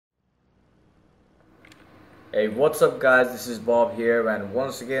Hey, what's up guys, this is Bob here, and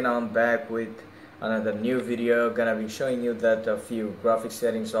once again I'm back with another new video. Gonna be showing you that a few graphic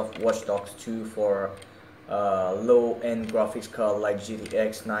settings of Watch Dogs 2 for low-end graphics card like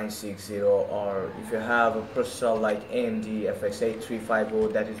GTX 960, or if you have a processor like AMD FX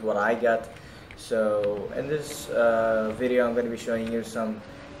 8350, that is what I got. So in this video I'm going to be showing you some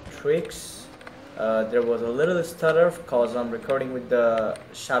tricks. There was a little stutter because I'm recording with the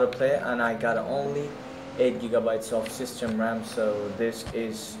shadow play and I got only 8 gigabytes of system RAM, so this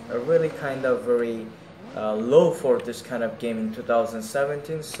is a really kind of very low for this kind of game in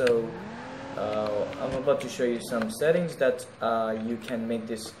 2017. So I'm about to show you some settings that you can make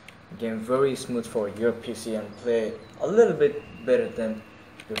this game very smooth for your PC and play a little bit better than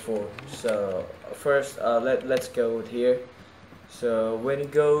before. So first let's go with here. So when you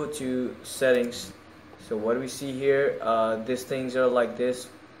go to settings, so what do we see here? These things are like this.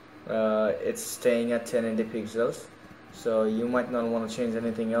 It's staying at 1080 pixels, so you might not want to change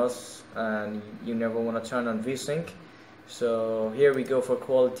anything else, and you never want to turn on VSync. So here we go for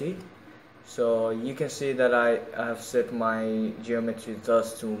quality. So you can see that I have set my geometry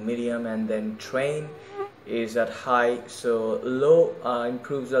dust to medium, and then train is at high. So low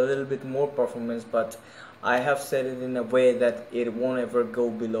improves a little bit more performance, but I have set it in a way that it won't ever go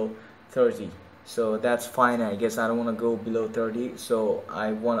below 30. So that's fine. I guess I don't want to go below 30, so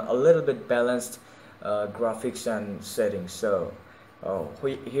I want a little bit balanced graphics and settings. So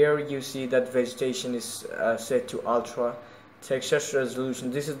here you see that vegetation is set to ultra. Texture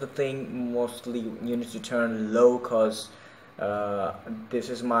resolution, this is the thing mostly you need to turn low, because this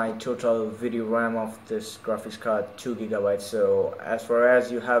is my total video RAM of this graphics card, 2 gigabytes. So as far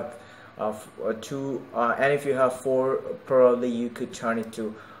as you have two and if you have 4, probably you could turn it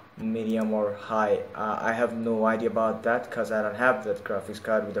to medium or high. I have no idea about that because I don't have that graphics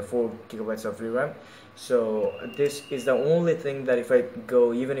card with the 4 gigabytes of VRAM. So this is the only thing that if I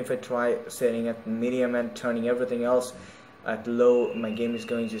go, even if I try setting at medium and turning everything else at low, my game is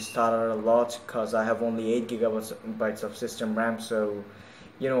going to stutter a lot because I have only 8 gigabytes of system RAM. So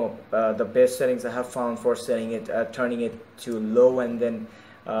you know, the best settings I have found for setting it, turning it to low, and then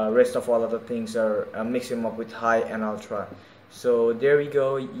rest of all other things are mixing up with high and ultra. So there we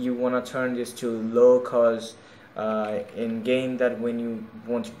go. You want to turn this to low because in game that when you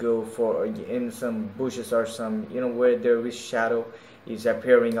want to go for in some bushes or some, you know, where there is shadow is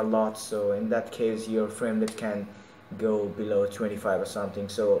appearing a lot, so in that case your frame rate can go below 25 or something.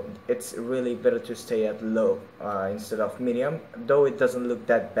 So it's really better to stay at low instead of medium, though it doesn't look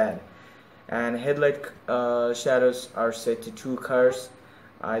that bad. And headlight shadows are set to 2 colors.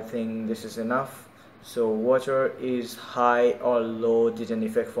 I think this is enough. So water is high or low, didn't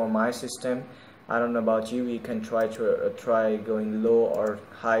affect for my system. I don't know about you, you can try going low or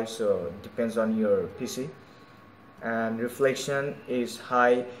high, so it depends on your PC. And reflection is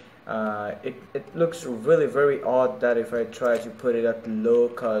high. It looks really very odd that if I try to put it at low,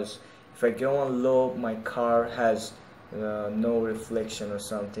 because if I go on low my car has no reflection or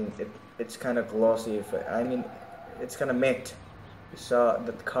something. It's kind of glossy. I mean it's kind of matte. So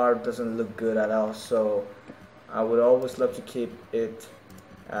the car doesn't look good at all, so I would always love to keep it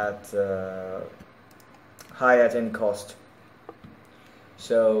at high at any cost.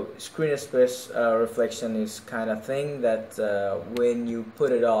 So screen space reflection is kind of thing that when you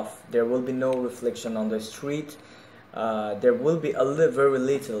put it off, there will be no reflection on the street. There will be very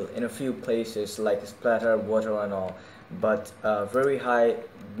little in a few places like splatter, water and all, but very high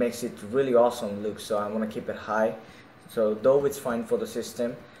makes it really awesome look, so I want to keep it high. So though it's fine for the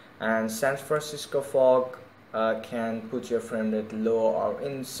system. And San Francisco fog can put your frame rate low, or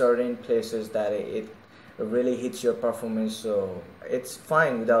in certain places that it really hits your performance, so it's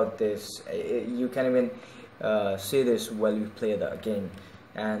fine without this. You can even see this while you play the game.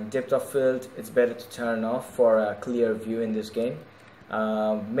 And depth of field, it's better to turn off for a clear view in this game.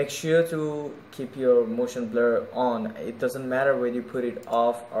 Make sure to keep your motion blur on. It doesn't matter whether you put it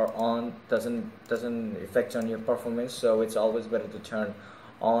off or on, doesn't affect on your performance, so it's always better to turn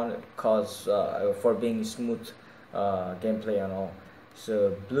on, cause for being smooth gameplay and all.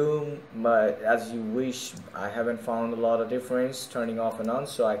 So bloom, but as you wish, I haven't found a lot of difference turning off and on,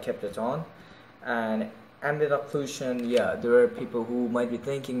 so I kept it on. And ambient occlusion, yeah, there are people who might be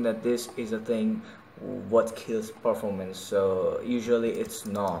thinking that this is a thing what kills performance. So usually it's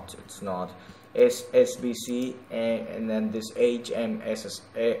not. SBC and then this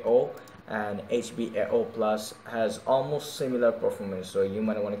HMSSAO and HBAO plus has almost similar performance, so you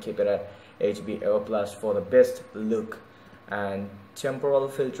might want to keep it at HBAO plus for the best look. And temporal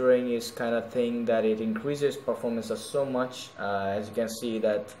filtering is kind of thing that it increases performance so much. As you can see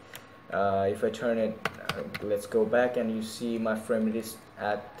that If I turn it, let's go back, and you see my frame rate is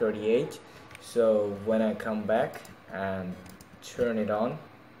at 38. So when I come back and turn it on,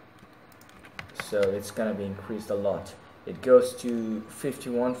 so it's gonna be increased a lot. It goes to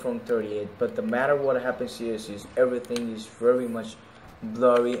 51 from 38, but the matter what happens here is everything is very much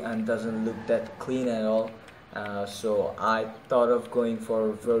blurry and doesn't look that clean at all. So I thought of going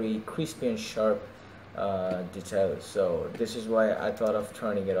for very crispy and sharp details. So this is why I thought of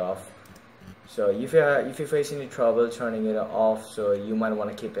turning it off. So if you face any trouble turning it off, so you might want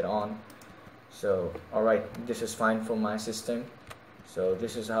to keep it on. So alright, this is fine for my system. So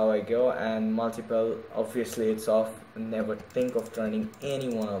this is how I go. And multiple, obviously it's off. Never think of turning any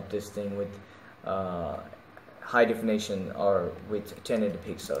one of this thing with high definition or with 1080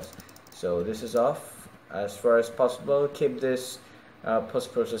 pixels. So this is off. As far as possible, keep this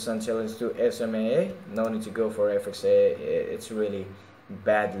post-process until it's to SMA. No need to go for FXA. It's really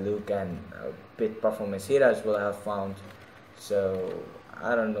bad look and bit performance here as well I have found. So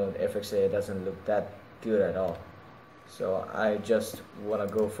I don't know, FXA doesn't look that good at all. So I just want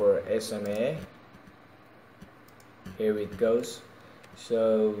to go for SMA. Here it goes.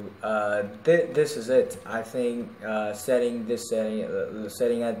 So this is it. I think setting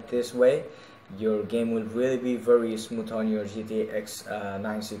it this way, your game will really be very smooth on your GTX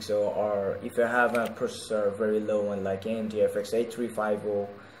 960, or if you have a processor very low one like AMD FX 8350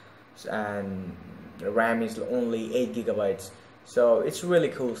 and RAM is only 8 GB. So it's really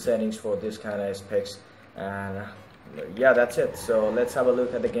cool settings for this kind of specs. And yeah, that's it. So let's have a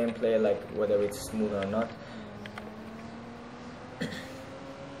look at the gameplay, like whether it's smooth or not.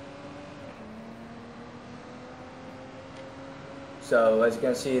 So as you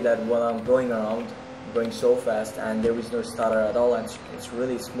can see that while I'm going around, going so fast, and there is no stutter at all, and it's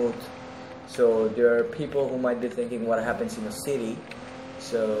really smooth. So there are people who might be thinking what happens in a city.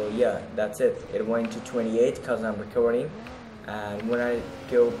 So yeah, that's it. It went to 28 because I'm recording, and when I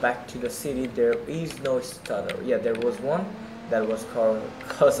go back to the city there is no stutter. Yeah, there was one that was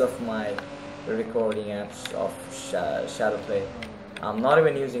because of my recording apps of Shadowplay. I'm not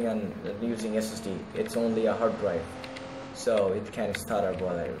even using SSD. It's only a hard drive, so it can stutter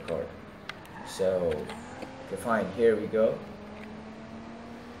while I record. So okay, fine, here we go.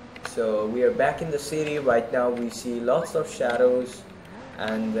 So we are back in the city right now. We see lots of shadows,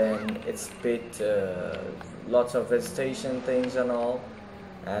 and then it's bit lots of vegetation things and all,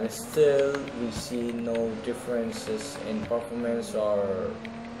 and still we see no differences in performance or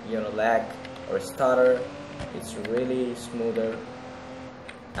lag or stutter. It's really smoother.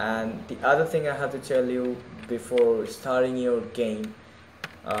 And the other thing I have to tell you before starting your game,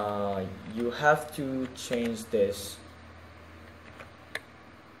 you have to change this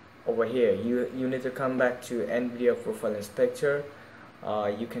over here. You need to come back to NVIDIA Profile Inspector.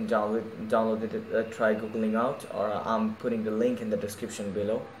 You can download it, try googling out, or I'm putting the link in the description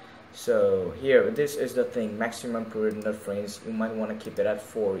below. So here, this is the thing, maximum pre-rendered frames. You might want to keep it at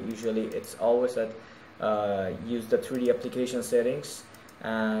 4. Usually it's always at use the 3D application settings,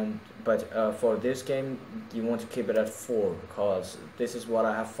 but for this game you want to keep it at 4, because this is what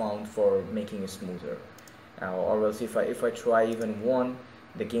I have found for making it smoother. Or else if I try even 1,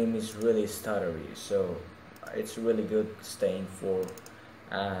 the game is really stuttery. So it's really good staying 4.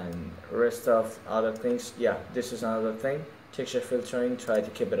 And rest of other things, yeah, this is another thing. Texture filtering, try to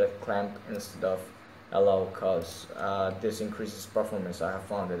keep it at clamp instead of allow, because this increases performance. I have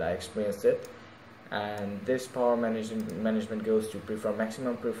found it, I experienced it. And this power management goes to prefer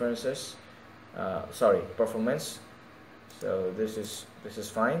maximum preferences, performance. So this is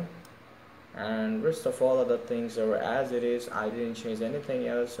fine, and rest of all other things are as it is. I didn't change anything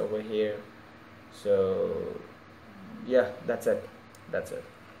else over here. So yeah, that's it.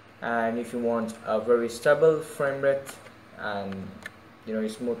 And if you want a very stable frame rate and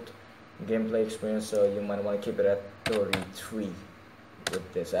smooth gameplay experience, so you might want to keep it at 33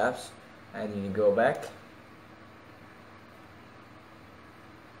 with these apps. And you go back,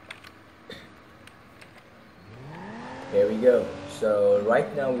 here we go. So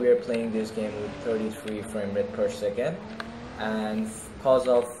right now we are playing this game with 33 frame rate per second, and because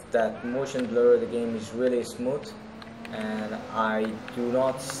of that motion blur, the game is really smooth, and I do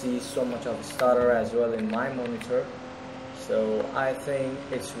not see so much of a stutter as well in my monitor. So I think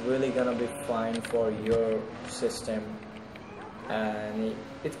it's really gonna be fine for your system. And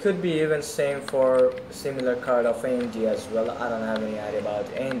it could be even same for similar card of AMD as well. I don't have any idea about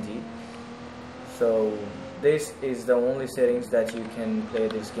AMD. So this is the only settings that you can play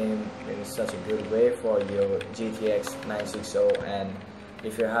this game in such a good way for your GTX 960. And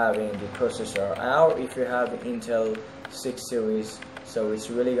if you have AMD processor, or if you have Intel 6 series, so it's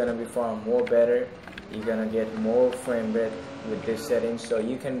really gonna be far more better. You're gonna get more frame rate with this setting, so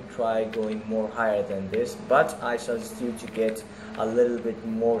you can try going more higher than this, but I suggest you to get a little bit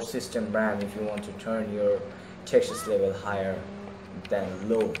more system RAM if you want to turn your textures level higher than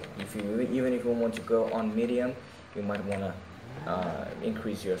low. Even if you want to go on medium, you might want to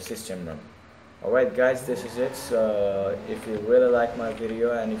increase your system RAM. Alright guys, this is it. So if you really like my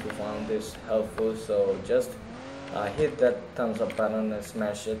video and if you found this helpful, so just hit that thumbs up button and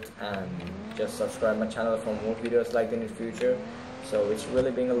smash it, and just subscribe my channel for more videos like that in the future. So it's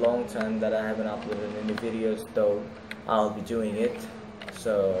really been a long time that I haven't uploaded any videos, though I'll be doing it.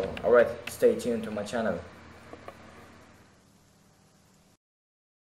 So alright, stay tuned to my channel.